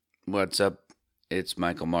What's up? It's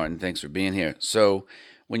Michael Martin. Thanks for being here. So,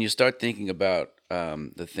 when you start thinking about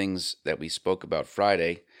the things that we spoke about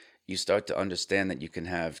Friday, you start to understand that you can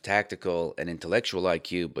have tactical and intellectual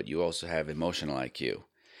IQ, but you also have emotional IQ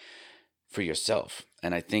for yourself.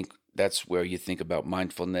 And I think that's where you think about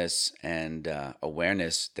mindfulness and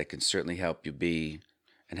awareness that can certainly help you be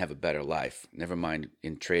and have a better life. Never mind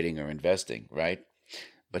in trading or investing, right?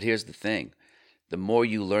 But here's the thing, the more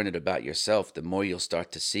you learn it about yourself, the more you'll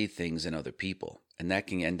start to see things in other people. And that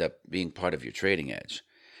can end up being part of your trading edge,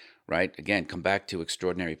 right? Again, come back to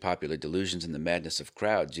extraordinary popular delusions and the madness of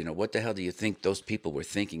crowds. What the hell do you think those people were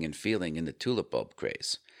thinking and feeling in the tulip bulb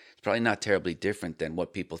craze? It's probably not terribly different than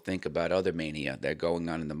what people think about other mania that are going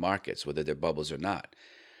on in the markets, whether they're bubbles or not.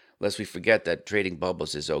 Lest we forget that trading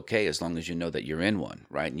bubbles is okay as long as you know that you're in one,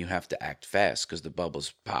 right? And you have to act fast because the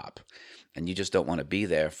bubbles pop. And you just don't want to be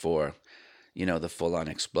there for the full on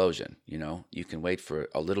explosion. You can wait for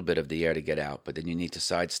a little bit of the air to get out, but then you need to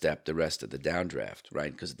sidestep the rest of the downdraft,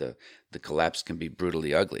 right? Because the collapse can be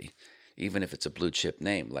brutally ugly, even if it's a blue chip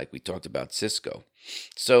name, like we talked about Cisco.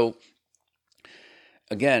 So,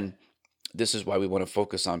 again, this is why we want to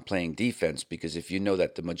focus on playing defense, because if you know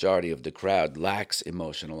that the majority of the crowd lacks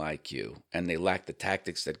emotional IQ and they lack the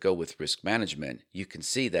tactics that go with risk management, you can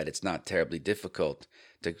see that it's not terribly difficult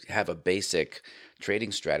to have a basic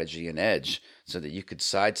trading strategy and edge so that you could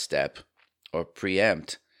sidestep or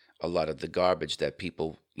preempt a lot of the garbage that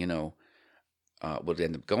people, would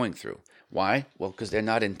end up going through. Why? Well, because they're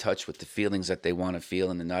not in touch with the feelings that they want to feel,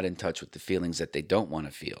 and they're not in touch with the feelings that they don't want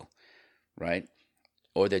to feel, right?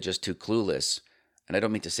 Or they're just too clueless. And I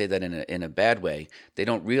don't mean to say that in a bad way. They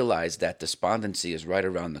don't realize that despondency is right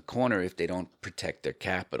around the corner if they don't protect their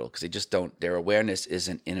capital, because they just don't, their awareness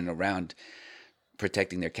isn't in and around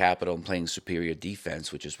protecting their capital and playing superior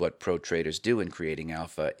defense, which is what pro traders do in creating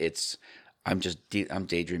alpha. I'm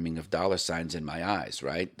daydreaming of dollar signs in my eyes,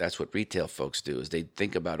 right? That's what retail folks do, is they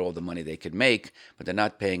think about all the money they could make, but they're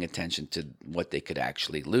not paying attention to what they could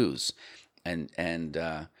actually lose. And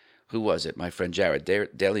who was it? My friend Jared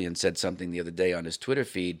Delian said something the other day on his Twitter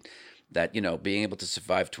feed that, being able to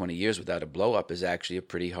survive 20 years without a blow up is actually a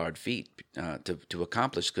pretty hard feat to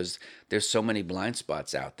accomplish, because there's so many blind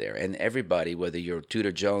spots out there. And everybody, whether you're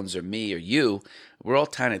Tudor Jones or me or you, we're all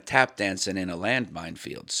kind of tap dancing in a landmine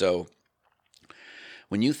field. So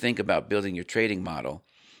when you think about building your trading model,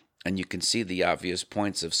 and you can see the obvious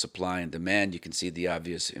points of supply and demand, you can see the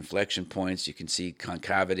obvious inflection points, you can see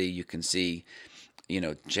concavity, you can see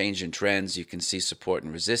change in trends, you can see support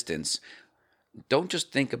and resistance. Don't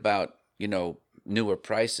just think about, newer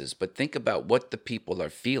prices, but think about what the people are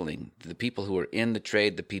feeling, the people who are in the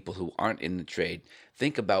trade, the people who aren't in the trade.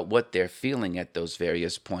 Think about what they're feeling at those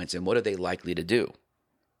various points and what are they likely to do.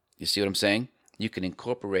 You see what I'm saying? You can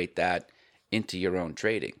incorporate that into your own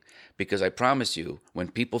trading, because I promise you,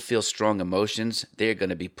 when people feel strong emotions, they're going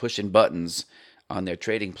to be pushing buttons on their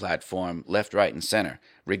trading platform left, right, and center,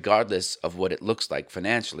 regardless of what it looks like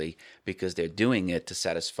financially, because they're doing it to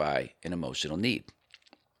satisfy an emotional need,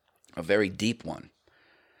 a very deep one.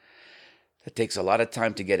 It takes a lot of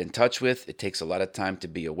time to get in touch with. It takes a lot of time to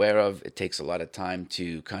be aware of. It takes a lot of time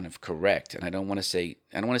to kind of correct. And I don't want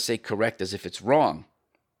to say correct as if it's wrong,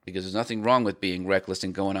 because there's nothing wrong with being reckless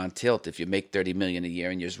and going on tilt if you make $30 million a year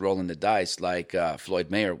and you're just rolling the dice like Floyd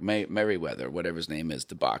Mayweather, whatever his name is,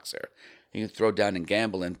 the boxer. He can throw down and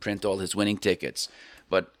gamble and print all his winning tickets.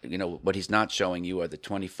 But, what he's not showing you are the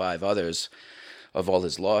 25 others of all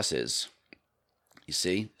his losses. You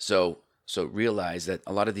see? So realize that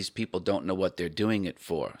a lot of these people don't know what they're doing it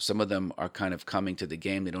for. Some of them are kind of coming to the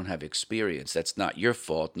game. They don't have experience. That's not your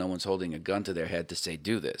fault. No one's holding a gun to their head to say,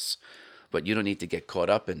 do this. But you don't need to get caught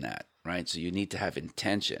up in that, right? So you need to have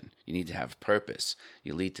intention. You need to have purpose.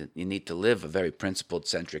 You need to live a very principled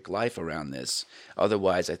centric life around this.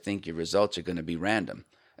 Otherwise, I think your results are going to be random.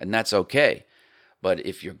 And that's okay. But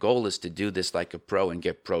if your goal is to do this like a pro and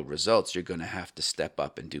get pro results, you're going to have to step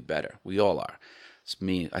up and do better. We all are. It's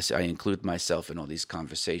me. I include myself in all these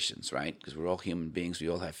conversations, right? Because we're all human beings. We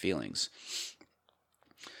all have feelings.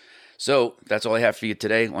 So that's all I have for you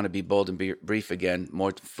today. I want to be bold and be brief again.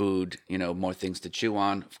 More food, more things to chew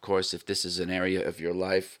on. Of course, if this is an area of your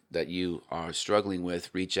life that you are struggling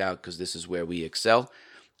with, reach out, because this is where we excel.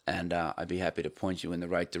 And I'd be happy to point you in the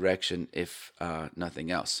right direction if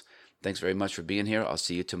nothing else. Thanks very much for being here. I'll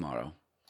see you tomorrow.